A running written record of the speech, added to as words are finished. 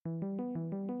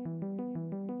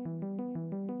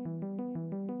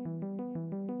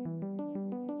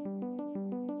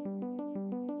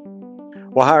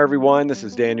Well, hi, everyone. This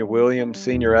is Daniel Williams,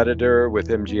 Senior Editor with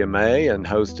MGMA and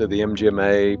host of the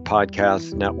MGMA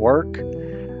Podcast Network.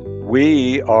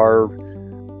 We are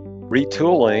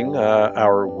retooling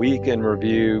our Week in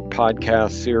Review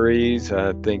podcast series.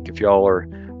 I think if y'all are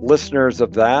listeners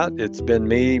of that, it's been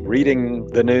me reading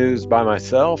the news by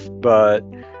myself, but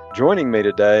joining me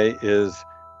today is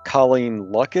Colleen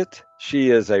Luckett. She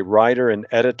is a writer and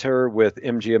editor with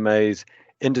MGMA's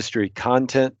industry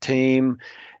content team.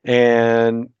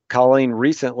 And Colleen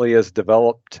recently has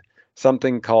developed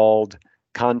something called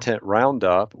Content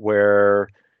Roundup, where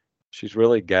she's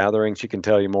really gathering, she can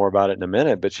tell you more about it in a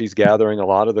minute, but she's gathering a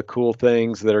lot of the cool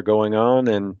things that are going on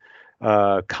and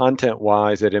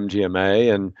content-wise at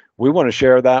MGMA, and we want to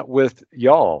share that with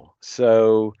y'all.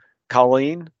 So,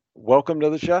 Colleen, welcome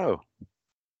to the show.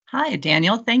 Hi,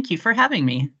 Daniel. Thank you for having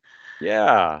me.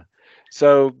 Yeah.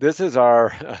 So this is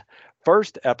our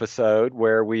first episode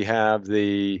where we have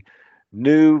the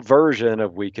new version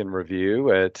of Week in Review.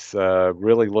 It's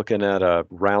really looking at a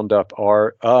roundup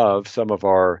art of some of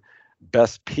our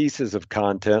best pieces of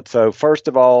content. So first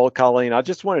of all, Colleen, I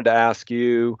just wanted to ask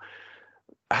you,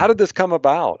 how did this come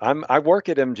about? I work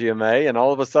at MGMA, and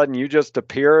all of a sudden you just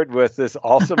appeared with this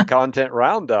awesome content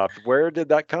roundup. Where did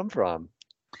that come from?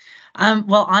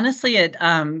 Well, honestly, it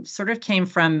sort of came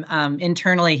from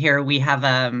internally here. We have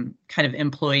a kind of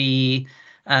employee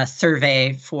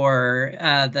survey for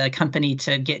the company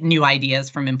to get new ideas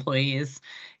from employees.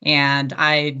 And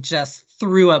I just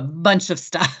threw a bunch of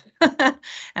stuff.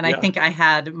 And I think I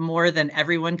had more than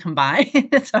everyone combined.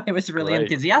 So I was really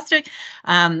enthusiastic.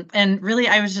 And really,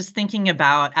 I was just thinking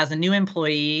about, as a new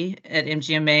employee at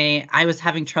MGMA, I was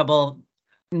having trouble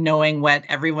knowing what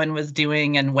everyone was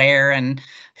doing and where and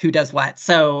who does what.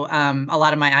 So a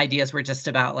lot of my ideas were just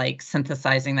about like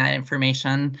synthesizing that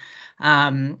information.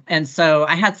 And so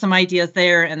I had some ideas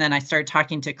there, and then I started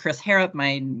talking to Chris Harrop,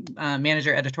 my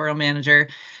editorial manager,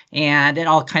 and it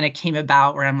all kind of came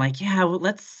about where I'm like,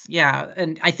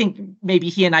 and I think maybe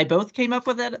he and I both came up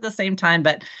with it at the same time,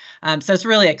 but so it's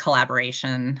really a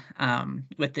collaboration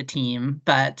with the team.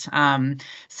 But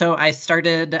so I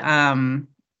started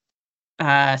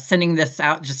sending this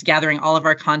out, just gathering all of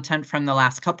our content from the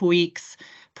last couple weeks,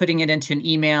 putting it into an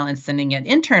email and sending it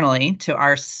internally to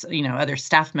our, other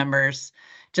staff members,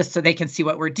 just so they can see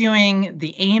what we're doing.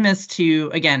 The aim is to,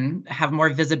 again, have more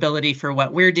visibility for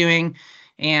what we're doing,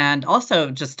 and also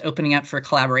just opening up for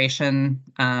collaboration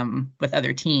with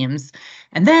other teams.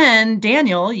 And then,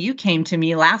 Daniel, you came to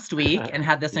me last week and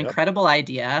had this incredible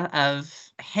idea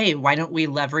of, hey, why don't we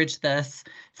leverage this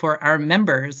for our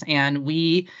members? And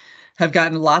we have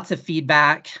gotten lots of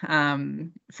feedback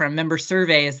from member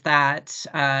surveys that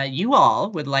you all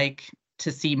would like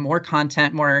to see more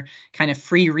content, more kind of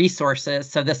free resources.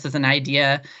 So this is an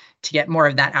idea to get more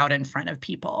of that out in front of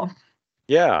people.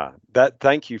 Yeah,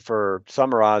 thank you for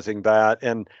summarizing that.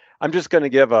 And I'm just going to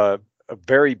give a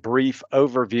very brief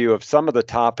overview of some of the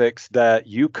topics that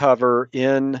you cover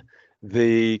in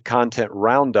the content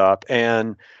roundup.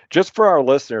 And just for our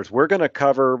listeners, we're going to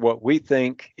cover what we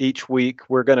think each week.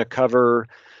 We're going to cover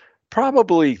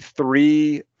probably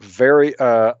three very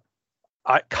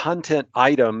content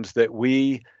items that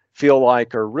we feel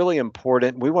like are really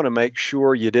important. We want to make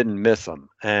sure you didn't miss them.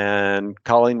 And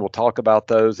Colleen will talk about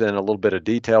those in a little bit of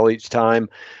detail each time.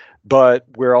 But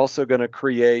we're also going to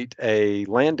create a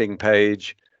landing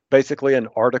page, basically an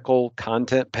article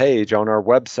content page on our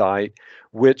website,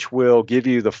 which will give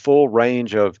you the full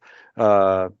range of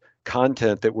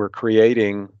content that we're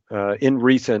creating in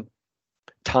recent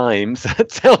times.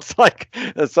 It sounds like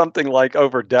something like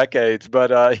over decades,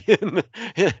 but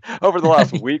over the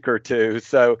last week or two.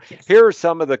 So here are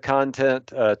some of the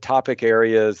content topic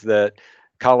areas that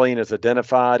Colleen has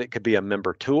identified. It could be a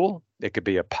member tool. It could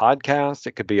be a podcast.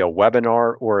 It could be a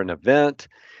webinar or an event.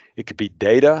 It could be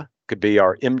data. Could be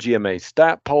our MGMA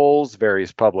stat polls,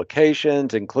 various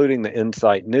publications, including the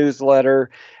Insight newsletter,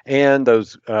 and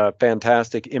those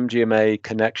fantastic MGMA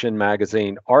Connection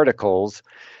magazine articles.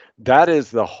 That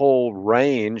is the whole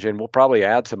range, and we'll probably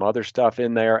add some other stuff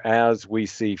in there as we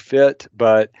see fit.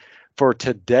 But for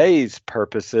today's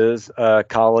purposes,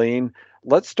 Colleen,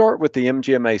 let's start with the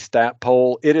MGMA stat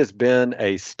poll. It has been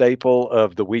a staple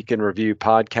of the Week in Review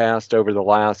podcast over the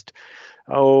last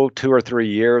 2 or 3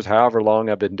 years, however long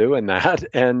I've been doing that.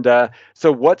 And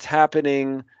so what's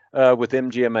happening with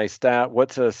MGMA Stat?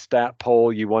 What's a stat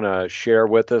poll you want to share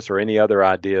with us, or any other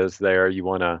ideas there you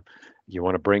want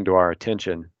to bring to our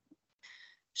attention?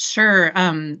 Sure.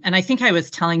 And I think I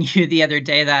was telling you the other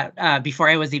day that before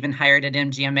I was even hired at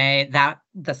MGMA, that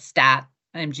the stat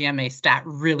MGMA stat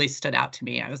really stood out to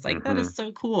me. I was like, that Mm-hmm. is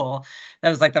so cool. That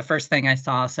was like the first thing I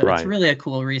saw. So it's Right. really a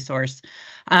cool resource.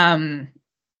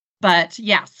 But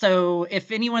yeah, so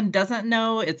if anyone doesn't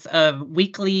know, it's a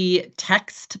weekly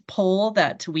text poll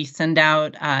that we send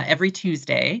out every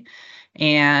Tuesday.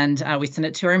 And we send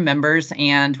it to our members,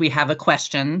 and we have a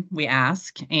question we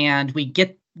ask, and we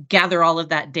gather all of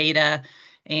that data,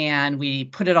 and we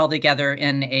put it all together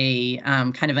in a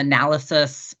kind of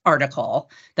analysis article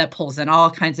that pulls in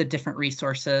all kinds of different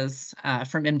resources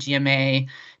from MGMA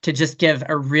to just give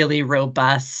a really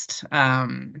robust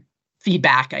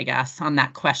feedback, I guess, on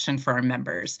that question for our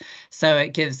members. So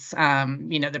it gives,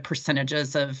 the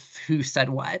percentages of who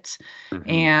said what. Mm-hmm.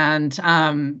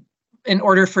 And in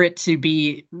order for it to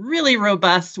be really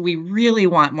robust, we really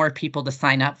want more people to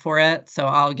sign up for it. So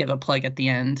I'll give a plug at the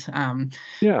end.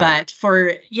 Yeah. But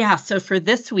so for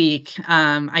this week,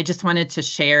 I just wanted to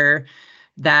share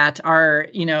that our,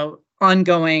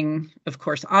 ongoing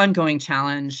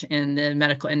challenge in the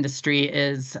medical industry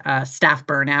is staff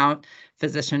burnout,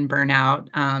 physician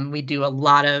burnout. We do a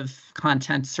lot of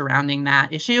content surrounding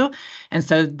that issue. And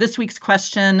so this week's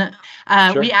question,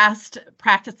 Sure. we asked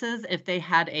practices if they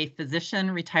had a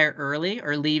physician retire early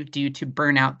or leave due to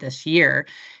burnout this year.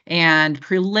 And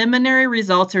preliminary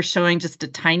results are showing just a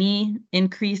tiny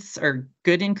increase or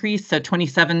good increase. So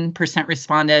 27%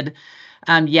 responded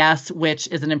yes, which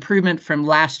is an improvement from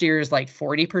last year's like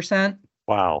 40%.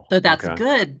 Wow. So that's Okay.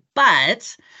 good.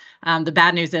 But the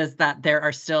bad news is that there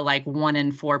are still like 1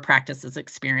 in 4 practices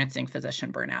experiencing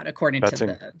physician burnout, according to That's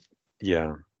the.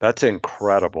 Yeah, that's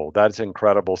incredible. That's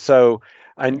incredible. So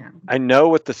I Yeah. I know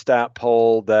with the stat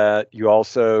poll that you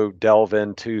also delve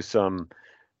into some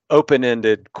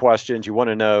open-ended questions. You want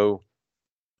to know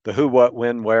the who, what,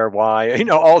 when, where, why,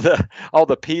 all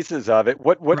the pieces of it.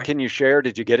 What Right. can you share?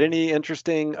 Did you get any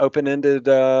interesting open-ended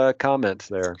comments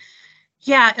there?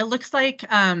 Yeah, it looks like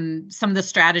some of the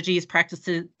strategies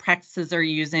practices are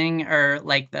using are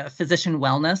like the physician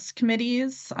wellness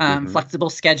committees, Hmm. flexible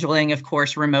scheduling, of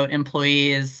course, remote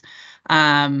employees.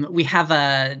 We have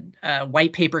a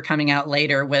white paper coming out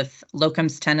later with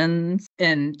locums tenens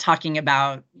and talking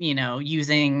about,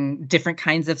 using different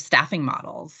kinds of staffing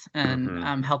models and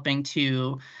Hmm. helping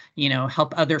to,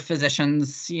 help other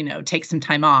physicians, take some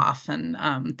time off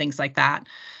and things like that.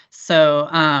 So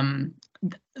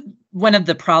one of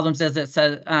the problems is it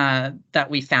said that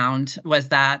we found was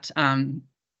that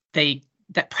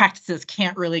that practices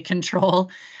can't really control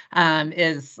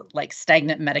is like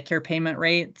stagnant Medicare payment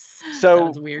rates. That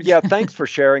was So, weird. yeah, thanks for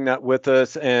sharing that with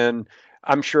us. And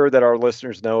I'm sure that our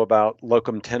listeners know about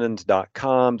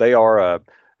locumtenens.com. They are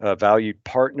a valued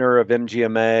partner of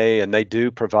MGMA, and they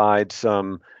do provide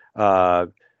some uh,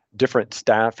 different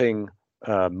staffing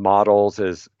models,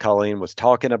 as Colleen was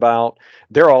talking about.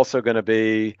 They're also going to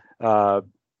be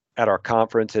at our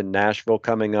conference in Nashville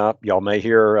coming up. Y'all may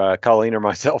hear Colleen or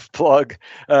myself plug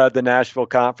the Nashville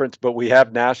conference, but we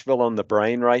have Nashville on the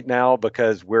brain right now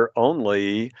because we're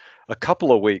only a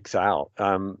couple of weeks out.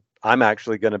 I'm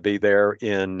actually going to be there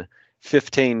in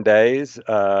 15 days.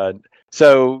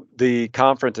 So the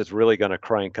conference is really going to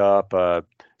crank up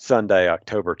Sunday,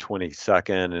 October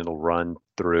 22nd. It'll run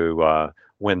through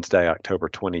Wednesday, October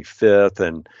 25th.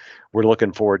 And we're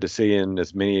looking forward to seeing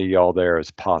as many of y'all there as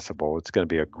possible. It's going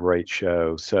to be a great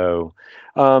show. So,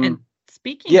 And um,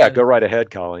 speaking yeah, go of right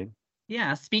ahead, Colleen.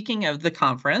 speaking of the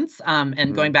conference, and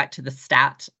Hmm. going back to the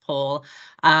stat poll,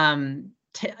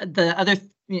 the other,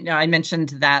 I mentioned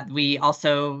that we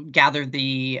also gathered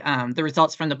the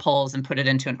results from the polls and put it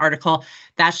into an article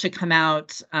that should come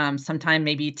out sometime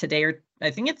maybe today, or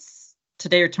I think it's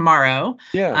today or tomorrow.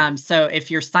 Yeah. So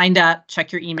if you're signed up,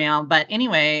 check your email. But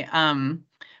anyway,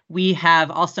 we have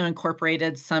also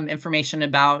incorporated some information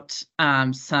about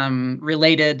some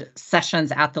related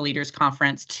sessions at the Leaders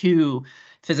Conference to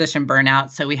physician burnout.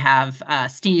 So we have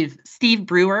Steve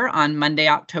Brewer on Monday,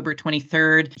 October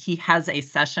 23rd. He has a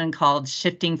session called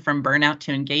Shifting from Burnout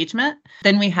to Engagement.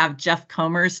 Then we have Jeff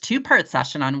Comer's 2-part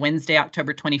session on Wednesday,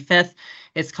 October 25th.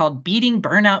 It's called Beating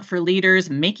Burnout for Leaders,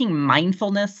 Making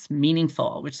Mindfulness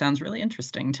Meaningful, which sounds really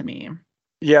interesting to me.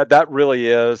 Yeah, that really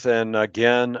is. And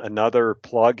again, another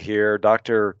plug here,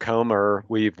 Dr. Comer,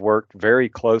 we've worked very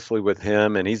closely with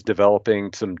him, and he's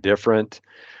developing some different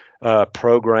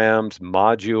programs,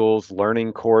 modules,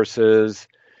 learning courses,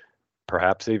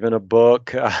 perhaps even a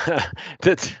book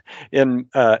that's in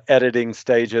editing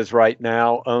stages right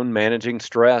now on managing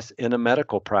stress in a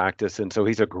medical practice. And so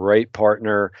he's a great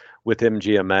partner with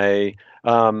MGMA.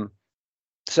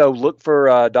 So look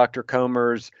for Dr.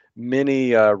 Comer's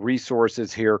many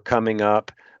resources here coming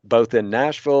up, both in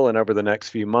Nashville and over the next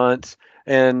few months.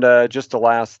 And just the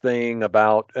last thing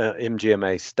about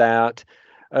MGMA Stat,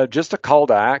 just a call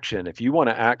to action. If you want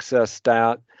to access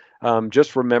Stat,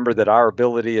 just remember that our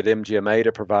ability at MGMA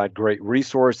to provide great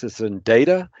resources and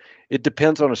data, it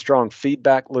depends on a strong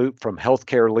feedback loop from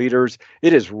healthcare leaders.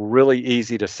 It is really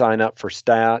easy to sign up for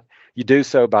STAT. You do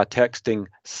so by texting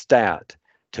STAT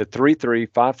to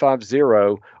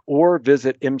 33550 or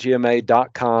visit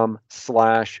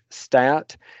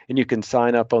mgma.com/stat, and you can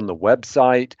sign up on the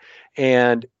website.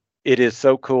 And it is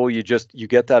so cool. You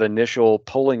get that initial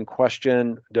polling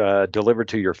question delivered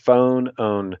to your phone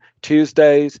on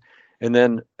Tuesdays, and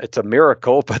then it's a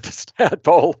miracle, but the stat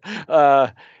poll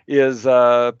is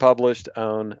published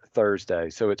on Thursday.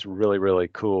 So it's really, really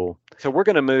cool. So we're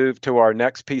going to move to our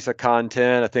next piece of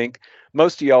content. I think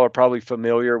most of y'all are probably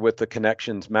familiar with the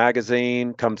Connections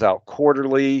magazine. Comes out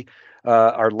quarterly.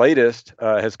 Our latest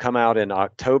has come out in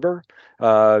October.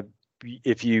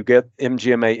 If you get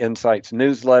MGMA Insights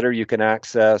newsletter, you can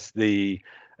access the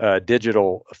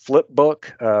digital flip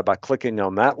book by clicking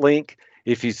on that link.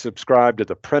 If you subscribe to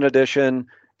the print edition,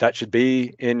 that should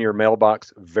be in your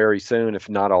mailbox very soon, if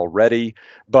not already.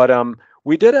 But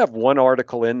we did have one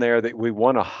article in there that we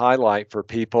want to highlight for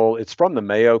people. It's from the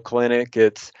Mayo Clinic.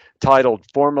 It's titled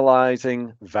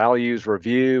Formalizing Values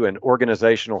Review and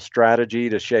Organizational Strategy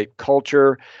to Shape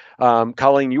Culture.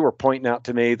 Colleen, you were pointing out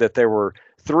to me that there were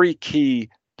 3 key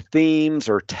themes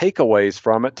or takeaways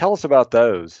from it. Tell us about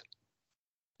those.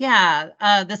 Yeah,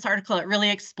 this article, it really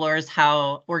explores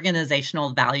how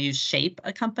organizational values shape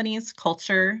a company's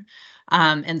culture.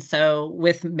 And so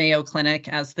with Mayo Clinic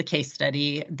as the case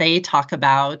study, they talk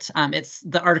about,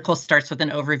 the article starts with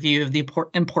an overview of the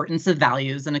importance of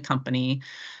values in a company,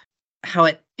 how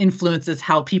it influences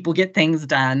how people get things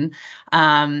done.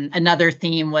 Another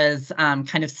theme was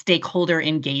kind of stakeholder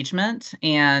engagement,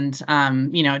 and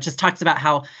it just talks about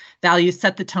how values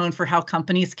set the tone for how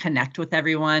companies connect with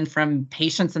everyone, from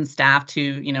patients and staff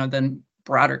to the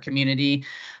broader community.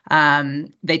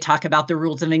 They talk about the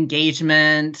rules of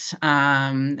engagement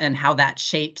and how that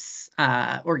shapes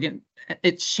how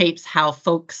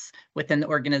folks within the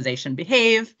organization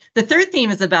behave. The third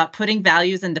theme is about putting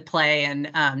values into play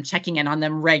and checking in on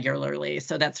them regularly.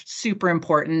 So that's super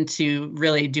important to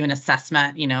really do an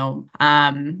assessment,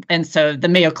 and so the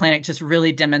Mayo Clinic just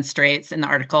really demonstrates in the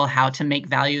article how to make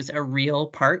values a real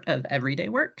part of everyday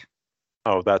work.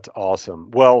 Oh, that's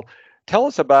awesome. Well, tell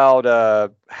us about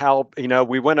how,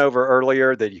 we went over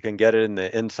earlier that you can get it in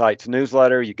the Insights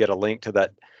newsletter. You get a link to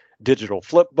that digital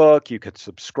flip book. You could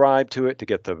subscribe to it to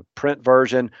get the print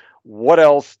version. What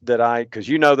else because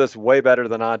you know this way better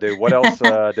than I do, what else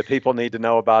do people need to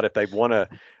know about if they want to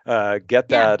get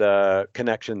that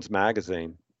Connections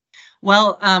magazine?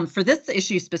 Well, for this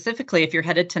issue specifically, if you're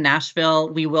headed to Nashville,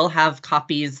 we will have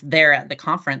copies there at the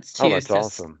conference too. Oh, that's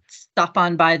awesome. Stop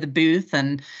on by the booth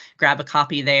and grab a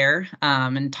copy there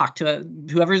and talk to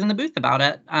whoever's in the booth about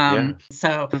it.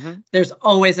 So there's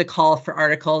always a call for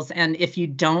articles. And if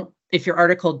your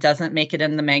article doesn't make it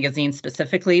in the magazine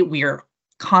specifically, we are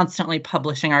constantly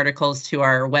publishing articles to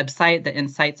our website, the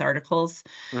Insights articles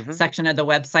section of the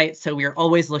website. So we're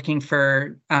always looking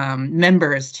for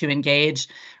members to engage.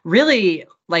 Really,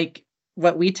 like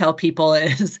what we tell people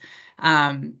is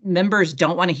members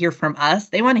don't want to hear from us.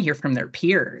 They want to hear from their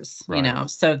peers, right.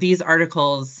 So these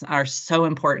articles are so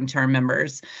important to our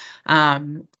members.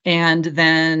 And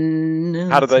then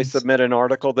how do they submit an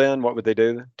article then? What would they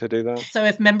do to do that? So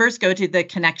if members go to the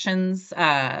Connections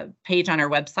page on our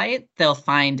website, they'll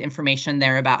find information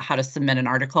there about how to submit an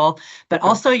article. But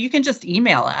also you can just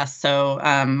email us. So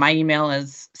my email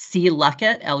is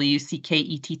cluckett,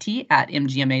 Luckett,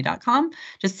 @mgma.com.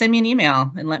 Just send me an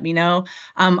email and let me know.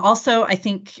 Also, I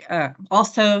think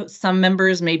also some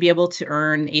members may be able to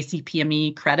earn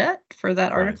ACPME credit for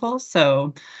that article.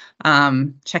 So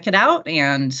check it out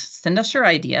and send us your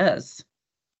ideas.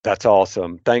 That's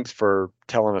awesome. Thanks for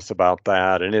telling us about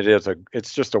that. And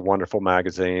it's just a wonderful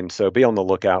magazine. So be on the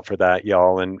lookout for that,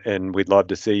 y'all. And we'd love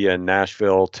to see you in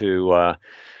Nashville to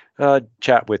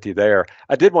chat with you there.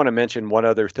 I did want to mention one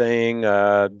other thing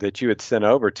that you had sent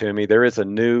over to me. There is a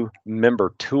new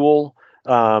member tool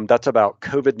that's about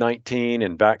COVID-19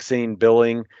 and vaccine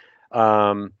billing.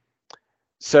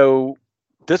 So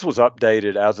this was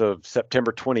updated as of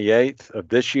September 28th of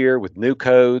this year with new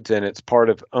codes, and it's part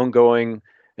of ongoing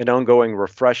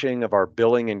refreshing of our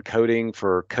billing and coding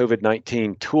for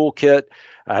COVID-19 toolkit.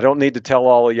 I don't need to tell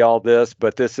all of y'all this,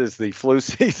 but this is the flu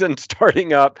season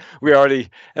starting up. We already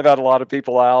have had a lot of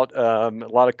people out, a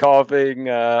lot of coughing,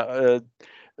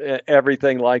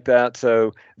 everything like that.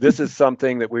 So this is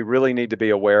something that we really need to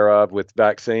be aware of with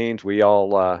vaccines. We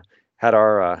all had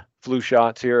our flu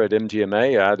shots here at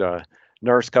MGMA. I had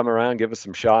nurse come around, give us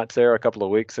some shots there a couple of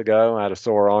weeks ago. I had a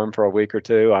sore arm for a week or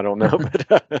two. I don't know,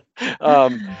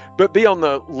 but be on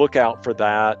the lookout for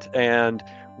that. And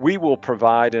we will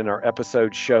provide in our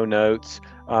episode show notes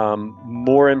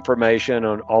more information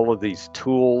on all of these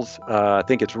tools. I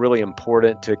think it's really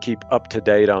important to keep up to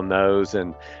date on those,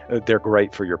 and they're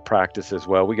great for your practice as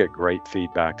well. We get great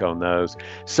feedback on those.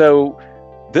 So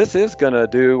this is going to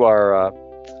do our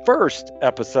first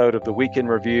episode of the Week in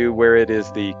Review, where it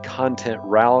is the content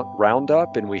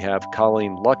roundup, and we have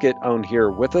Colleen Luckett on here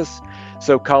with us.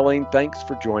 So Colleen, thanks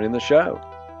for joining the show.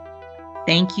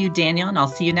 Thank you, Daniel, and I'll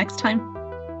see you next time.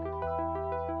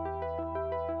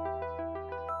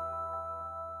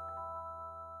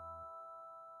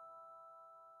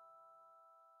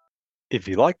 If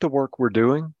you like the work we're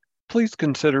doing, please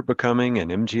consider becoming an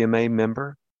MGMA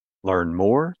member. Learn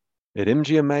more at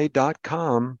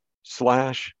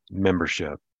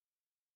mgma.com/membership.